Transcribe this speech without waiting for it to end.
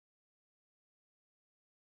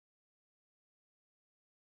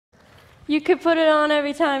You could put it on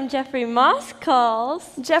every time Jeffrey Moss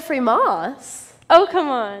calls. Jeffrey Moss? Oh, come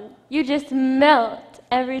on. You just melt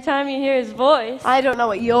every time you hear his voice. I don't know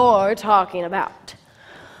what you're talking about.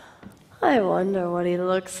 I wonder what he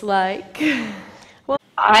looks like.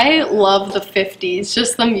 I love the 50s,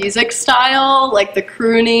 just the music style, like the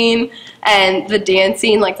crooning and the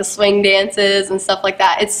dancing, like the swing dances and stuff like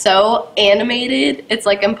that. It's so animated, it's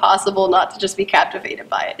like impossible not to just be captivated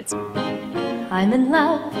by it. I'm in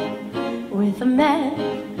love with a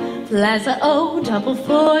man, Plaza O,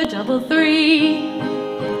 443.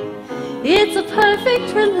 It's a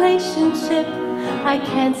perfect relationship. I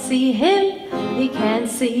can't see him, he can't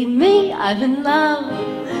see me. I'm in love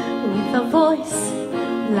with a voice,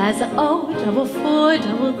 Plaza O,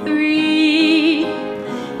 443.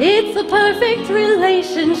 It's a perfect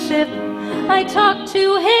relationship. I talk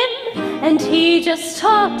to him and he just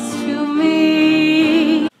talks to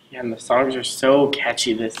me. Yeah, and the songs are so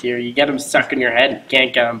catchy this year. You get them stuck in your head and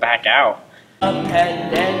can't get them back out.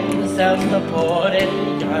 Independent,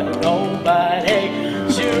 self-supporting, got nobody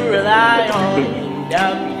to rely on.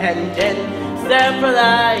 Independent,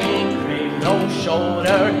 self-relying, crave no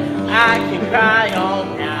shoulder I can cry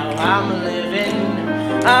on. Now I'm living,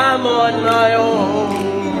 I'm on my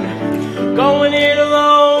own, going it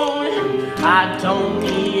alone. I don't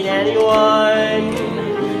need anyone,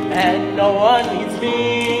 and no one needs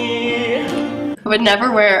me. I would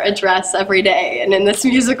never wear a dress every day, and in this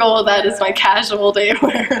musical, that is my casual day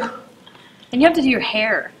wear. And you have to do your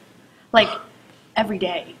hair, like, every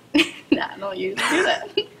day. Nah, I don't usually do that.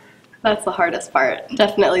 That's the hardest part.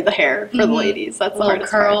 Definitely the hair for the ladies. That's the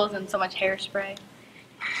hardest part. Curls and so much hairspray.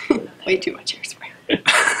 Way too much hairspray.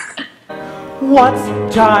 What's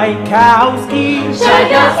Tchaikovsky?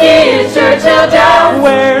 Tchaikovsky is Churchill Downs.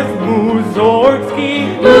 Where's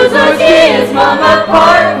Mussorgsky? Mussorgsky is Mama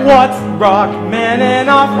Park. What's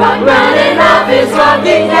Rachmaninoff? Rachmaninoff is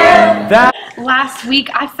rocking hair. That Last week,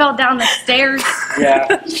 I fell down the stairs.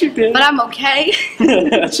 Yeah, she did. But I'm okay.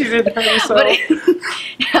 She did hurt herself. But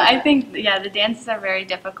I think, yeah, the dances are very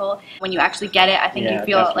difficult. When you actually get it, I think you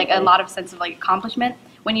feel definitely. like a lot of sense of like accomplishment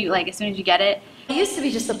when you like as soon as you get it. I used to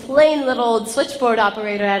be just a plain little old switchboard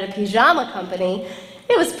operator at a pajama company.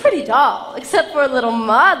 It was pretty dull, except for a little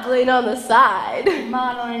modeling on the side.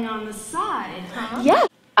 Modeling on the side, huh? Yeah.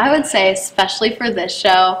 I would say, especially for this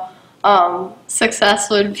show, success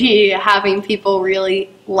would be having people really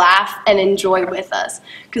laugh and enjoy with us,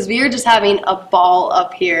 because we are just having a ball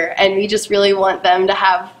up here, and we just really want them to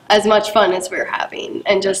have as much fun as we're having,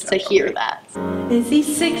 and just to hear that. Is he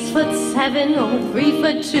 6'7" or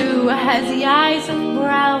 3'2"? Has he eyes of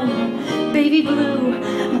brown, baby blue,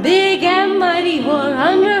 big and mighty or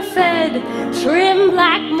underfed, trim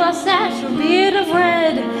black mustache or beard of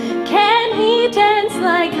red? Can he dance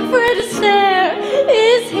like Fred Astaire?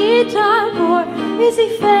 Is he dark or is he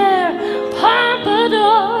fair?